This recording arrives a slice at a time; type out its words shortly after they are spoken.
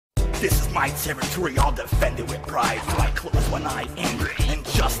This is my territory, I'll defend it with pride. So I close one eye and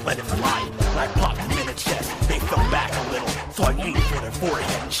just let it fly. I popped them in the chest, they fell back a little. So I aimed for their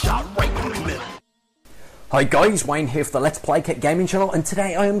forehead and shot right in the middle. Hi guys, Wayne here for the Let's Play Kit Gaming channel, and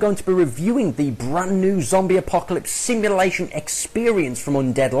today I am going to be reviewing the brand new zombie apocalypse simulation experience from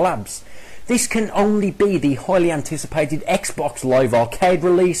Undead Labs. This can only be the highly anticipated Xbox Live Arcade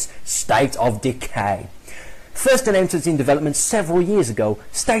release, State of Decay. First announced as in development several years ago,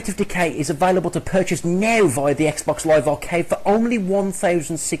 State of Decay is available to purchase now via the Xbox Live Arcade for only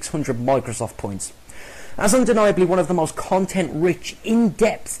 1,600 Microsoft points. As undeniably one of the most content-rich,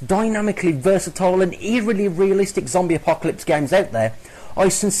 in-depth, dynamically versatile and eerily realistic zombie apocalypse games out there, I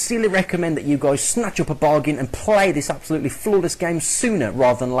sincerely recommend that you guys snatch up a bargain and play this absolutely flawless game sooner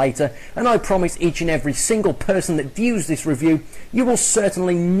rather than later, and I promise each and every single person that views this review, you will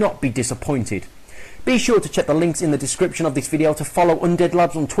certainly not be disappointed. Be sure to check the links in the description of this video to follow Undead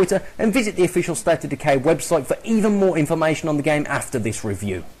Labs on Twitter and visit the official State of Decay website for even more information on the game after this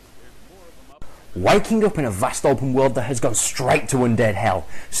review. Waking up in a vast open world that has gone straight to undead hell,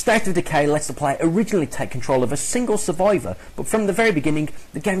 State of Decay lets the player originally take control of a single survivor, but from the very beginning,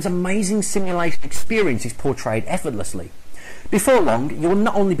 the game's amazing simulation experience is portrayed effortlessly. Before long, you will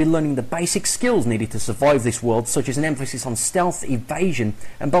not only be learning the basic skills needed to survive this world, such as an emphasis on stealth, evasion,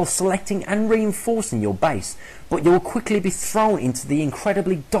 and both selecting and reinforcing your base, but you will quickly be thrown into the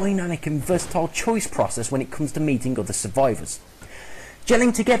incredibly dynamic and versatile choice process when it comes to meeting other survivors.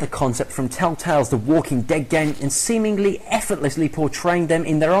 Gelling together concept from Telltale's The Walking Dead game and seemingly effortlessly portraying them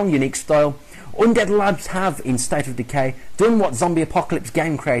in their own unique style, Undead Labs have, in State of Decay, done what zombie apocalypse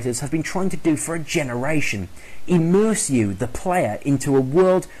game creators have been trying to do for a generation. Immerse you, the player, into a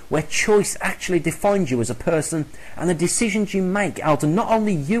world where choice actually defines you as a person, and the decisions you make alter not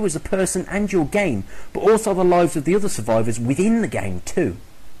only you as a person and your game, but also the lives of the other survivors within the game too.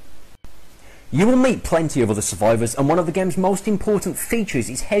 You will meet plenty of other survivors, and one of the game's most important features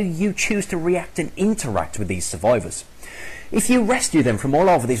is how you choose to react and interact with these survivors. If you rescue them from all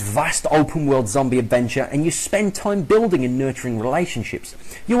over this vast open world zombie adventure and you spend time building and nurturing relationships,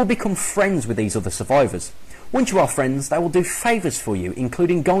 you will become friends with these other survivors. Once you are friends, they will do favours for you,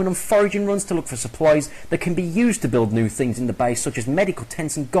 including going on foraging runs to look for supplies that can be used to build new things in the base, such as medical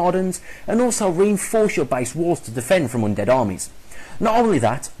tents and gardens, and also reinforce your base walls to defend from undead armies. Not only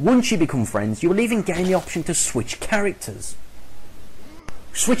that, once you become friends, you will even gain the option to switch characters.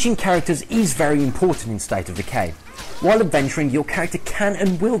 Switching characters is very important in State of Decay. While adventuring, your character can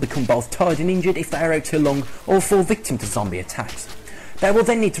and will become both tired and injured if they are out too long or fall victim to zombie attacks. They will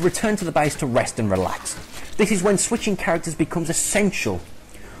then need to return to the base to rest and relax. This is when switching characters becomes essential.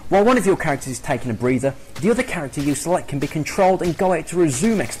 While one of your characters is taking a breather, the other character you select can be controlled and go out to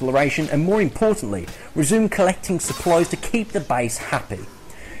resume exploration and, more importantly, resume collecting supplies to keep the base happy.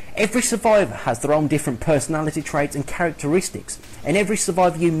 Every survivor has their own different personality traits and characteristics, and every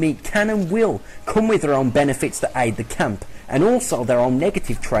survivor you meet can and will come with their own benefits that aid the camp, and also their own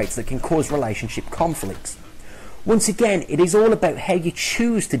negative traits that can cause relationship conflicts. Once again, it is all about how you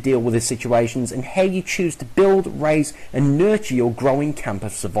choose to deal with the situations and how you choose to build, raise and nurture your growing camp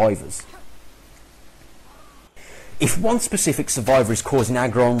of survivors. If one specific survivor is causing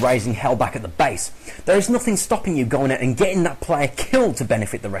aggro and raising hell back at the base, there is nothing stopping you going out and getting that player killed to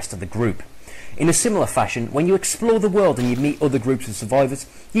benefit the rest of the group. In a similar fashion, when you explore the world and you meet other groups of survivors,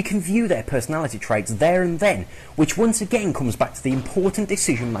 you can view their personality traits there and then, which once again comes back to the important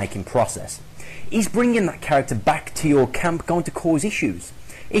decision making process. Is bringing that character back to your camp going to cause issues?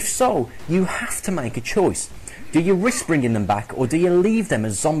 If so, you have to make a choice. Do you risk bringing them back, or do you leave them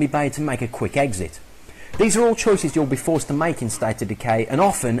as zombie bait to make a quick exit? These are all choices you'll be forced to make in State of Decay, and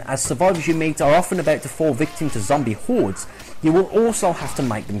often, as survivors you meet are often about to fall victim to zombie hordes, you will also have to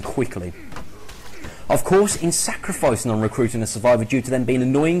make them quickly. Of course, in sacrificing on recruiting a survivor due to them being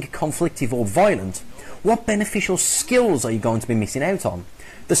annoying, conflictive or violent, what beneficial skills are you going to be missing out on?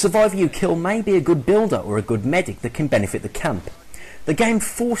 The survivor you kill may be a good builder or a good medic that can benefit the camp. The game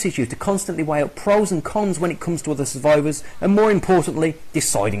forces you to constantly weigh up pros and cons when it comes to other survivors, and more importantly,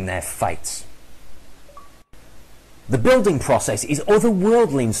 deciding their fates. The building process is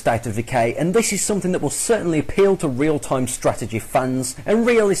otherworldly in State of Decay, and this is something that will certainly appeal to real-time strategy fans and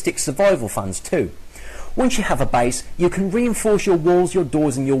realistic survival fans too. Once you have a base, you can reinforce your walls, your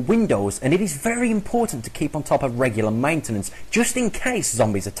doors and your windows, and it is very important to keep on top of regular maintenance, just in case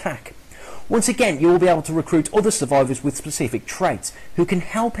zombies attack. Once again, you will be able to recruit other survivors with specific traits, who can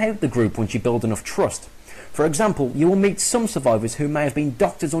help out the group once you build enough trust. For example, you will meet some survivors who may have been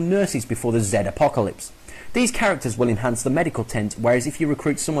doctors or nurses before the Z apocalypse. These characters will enhance the medical tent, whereas if you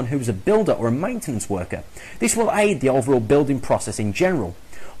recruit someone who is a builder or a maintenance worker, this will aid the overall building process in general.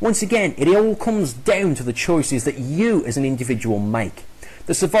 Once again, it all comes down to the choices that you as an individual make.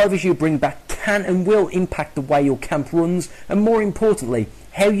 The survivors you bring back can and will impact the way your camp runs, and more importantly,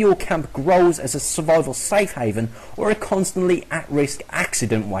 how your camp grows as a survival safe haven or a constantly at-risk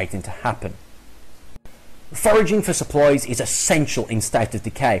accident waiting to happen. Foraging for supplies is essential in State of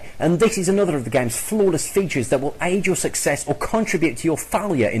Decay, and this is another of the game's flawless features that will aid your success or contribute to your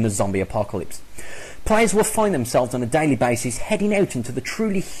failure in the zombie apocalypse. Players will find themselves on a daily basis heading out into the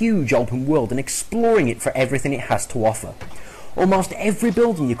truly huge open world and exploring it for everything it has to offer. Almost every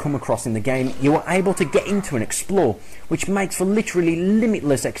building you come across in the game you are able to get into and explore, which makes for literally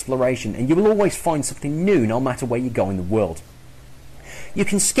limitless exploration, and you will always find something new no matter where you go in the world. You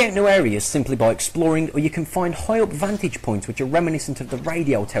can scout new areas simply by exploring, or you can find high up vantage points which are reminiscent of the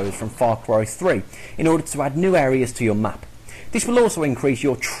radio towers from Far Cry 3 in order to add new areas to your map. This will also increase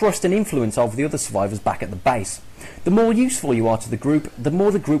your trust and influence over the other survivors back at the base. The more useful you are to the group, the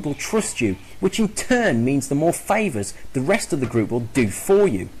more the group will trust you, which in turn means the more favours the rest of the group will do for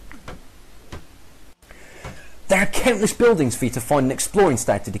you. There are countless buildings for you to find and explore in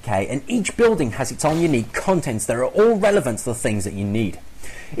State of Decay, and each building has its own unique contents that are all relevant to the things that you need.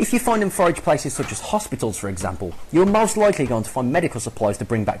 If you find and forage places such as hospitals, for example, you're most likely going to find medical supplies to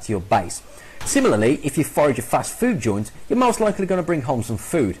bring back to your base. Similarly, if you forage a fast food joint, you're most likely going to bring home some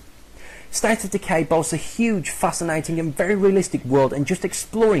food. State of Decay boasts a huge, fascinating and very realistic world, and just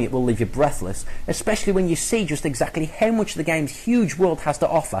exploring it will leave you breathless, especially when you see just exactly how much the game's huge world has to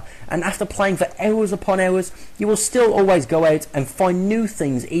offer, and after playing for hours upon hours, you will still always go out and find new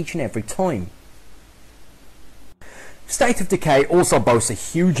things each and every time. State of Decay also boasts a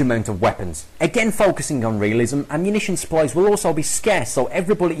huge amount of weapons. Again, focusing on realism, ammunition supplies will also be scarce, so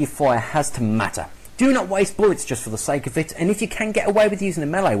every bullet you fire has to matter. Do not waste bullets just for the sake of it, and if you can get away with using a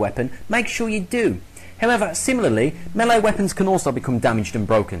melee weapon, make sure you do. However, similarly, melee weapons can also become damaged and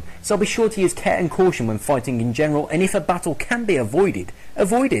broken, so be sure to use care and caution when fighting in general, and if a battle can be avoided,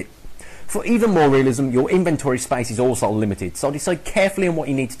 avoid it. For even more realism, your inventory space is also limited, so decide carefully on what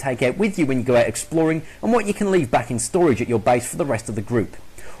you need to take out with you when you go out exploring, and what you can leave back in storage at your base for the rest of the group.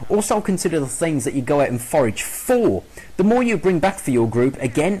 Also consider the things that you go out and forage for. The more you bring back for your group,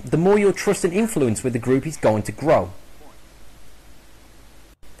 again, the more your trust and influence with the group is going to grow.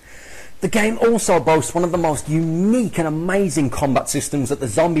 The game also boasts one of the most unique and amazing combat systems that the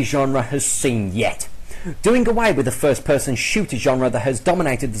zombie genre has seen yet. Doing away with the first-person shooter genre that has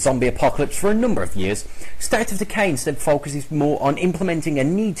dominated the zombie apocalypse for a number of years, State of Decay instead focuses more on implementing a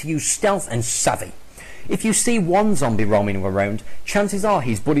need to use stealth and savvy. If you see one zombie roaming around, chances are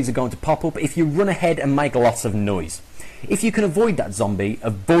his buddies are going to pop up if you run ahead and make lots of noise. If you can avoid that zombie,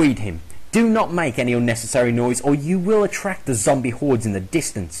 avoid him. Do not make any unnecessary noise, or you will attract the zombie hordes in the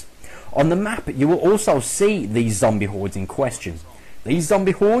distance. On the map, you will also see these zombie hordes in question. These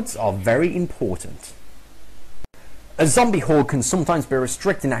zombie hordes are very important. A zombie horde can sometimes be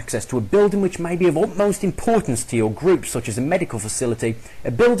restricting access to a building which may be of utmost importance to your group, such as a medical facility,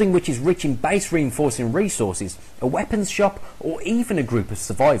 a building which is rich in base reinforcing resources, a weapons shop, or even a group of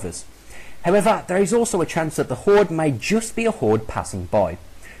survivors. However, there is also a chance that the horde may just be a horde passing by.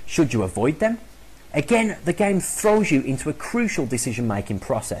 Should you avoid them? Again, the game throws you into a crucial decision-making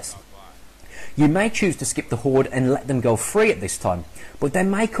process. You may choose to skip the horde and let them go free at this time, but there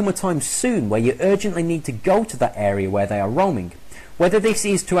may come a time soon where you urgently need to go to that area where they are roaming. Whether this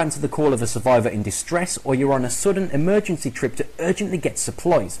is to answer the call of a survivor in distress, or you're on a sudden emergency trip to urgently get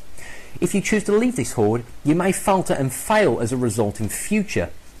supplies. If you choose to leave this horde, you may falter and fail as a result in future.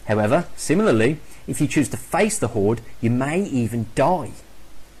 However, similarly, if you choose to face the horde, you may even die.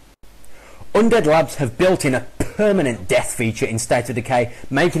 Undead Labs have built in a permanent death feature in State of Decay,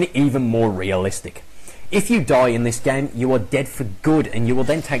 making it even more realistic. If you die in this game, you are dead for good, and you will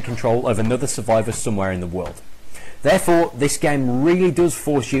then take control of another survivor somewhere in the world. Therefore, this game really does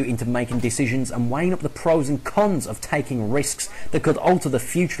force you into making decisions and weighing up the pros and cons of taking risks that could alter the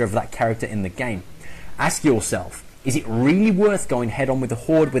future of that character in the game. Ask yourself, is it really worth going head on with a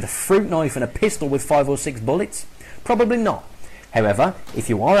horde with a fruit knife and a pistol with 5 or 6 bullets? Probably not. However, if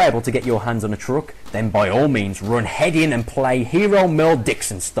you are able to get your hands on a truck, then by all means run head in and play Hero Mel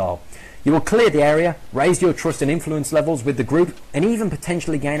Dixon style. You will clear the area, raise your trust and influence levels with the group, and even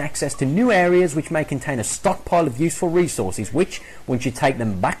potentially gain access to new areas which may contain a stockpile of useful resources which, once you take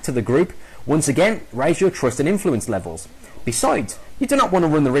them back to the group, once again raise your trust and influence levels. Besides, you do not want to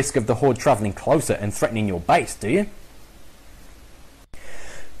run the risk of the horde travelling closer and threatening your base, do you?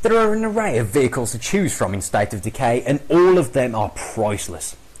 There are an array of vehicles to choose from in State of Decay, and all of them are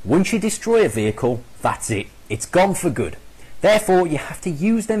priceless. Once you destroy a vehicle, that's it. It's gone for good. Therefore, you have to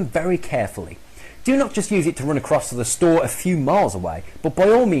use them very carefully. Do not just use it to run across to the store a few miles away, but by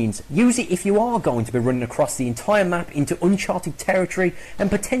all means use it if you are going to be running across the entire map into uncharted territory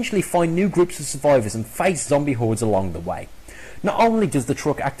and potentially find new groups of survivors and face zombie hordes along the way. Not only does the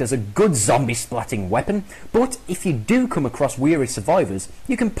truck act as a good zombie splatting weapon, but if you do come across weary survivors,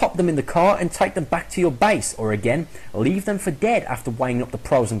 you can pop them in the car and take them back to your base, or again, leave them for dead after weighing up the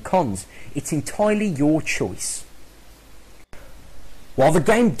pros and cons. It's entirely your choice. While the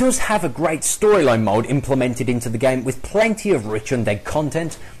game does have a great storyline mode implemented into the game with plenty of rich undead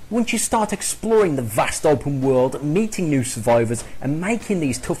content, once you start exploring the vast open world, meeting new survivors and making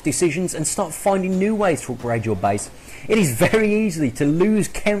these tough decisions and start finding new ways to upgrade your base, it is very easy to lose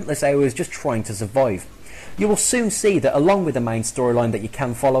countless hours just trying to survive. You will soon see that along with the main storyline that you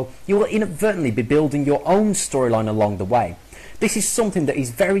can follow, you will inadvertently be building your own storyline along the way. This is something that is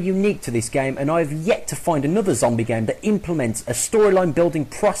very unique to this game, and I have yet to find another zombie game that implements a storyline building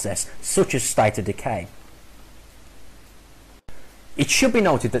process such as State of Decay. It should be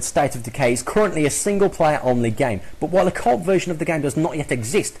noted that State of Decay is currently a single player only game, but while a co-op version of the game does not yet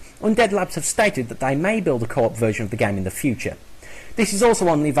exist, Undead Labs have stated that they may build a co-op version of the game in the future. This is also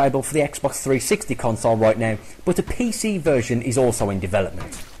only available for the Xbox 360 console right now, but a PC version is also in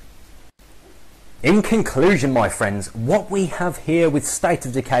development. In conclusion, my friends, what we have here with State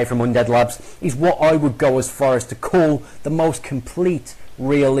of Decay from Undead Labs is what I would go as far as to call the most complete,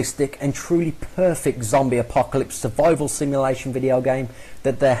 realistic and truly perfect zombie apocalypse survival simulation video game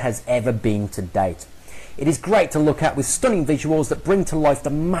that there has ever been to date. It is great to look at with stunning visuals that bring to life the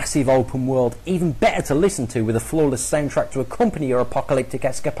massive open world, even better to listen to with a flawless soundtrack to accompany your apocalyptic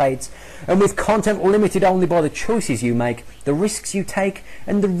escapades, and with content limited only by the choices you make, the risks you take,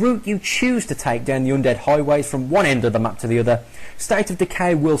 and the route you choose to take down the undead highways from one end of the map to the other. State of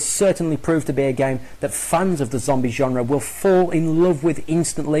Decay will certainly prove to be a game that fans of the zombie genre will fall in love with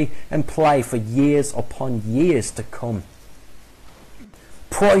instantly and play for years upon years to come.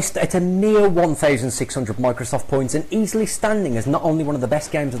 Priced at a mere 1,600 Microsoft points and easily standing as not only one of the best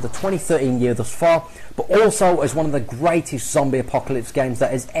games of the 2013 year thus far, but also as one of the greatest zombie apocalypse games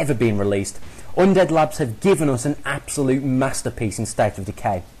that has ever been released, Undead Labs have given us an absolute masterpiece in State of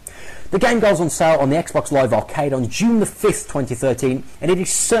Decay. The game goes on sale on the Xbox Live Arcade on June the 5th, 2013, and it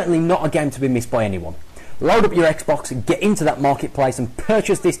is certainly not a game to be missed by anyone. Load up your Xbox and get into that marketplace and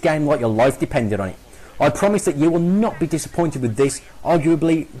purchase this game like your life depended on it. I promise that you will not be disappointed with this,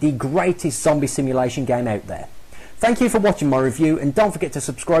 arguably the greatest zombie simulation game out there. Thank you for watching my review, and don't forget to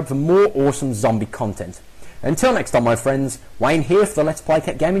subscribe for more awesome zombie content. Until next time, my friends, Wayne here for the Let's Play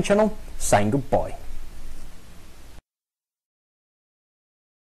Cat Gaming channel, saying goodbye.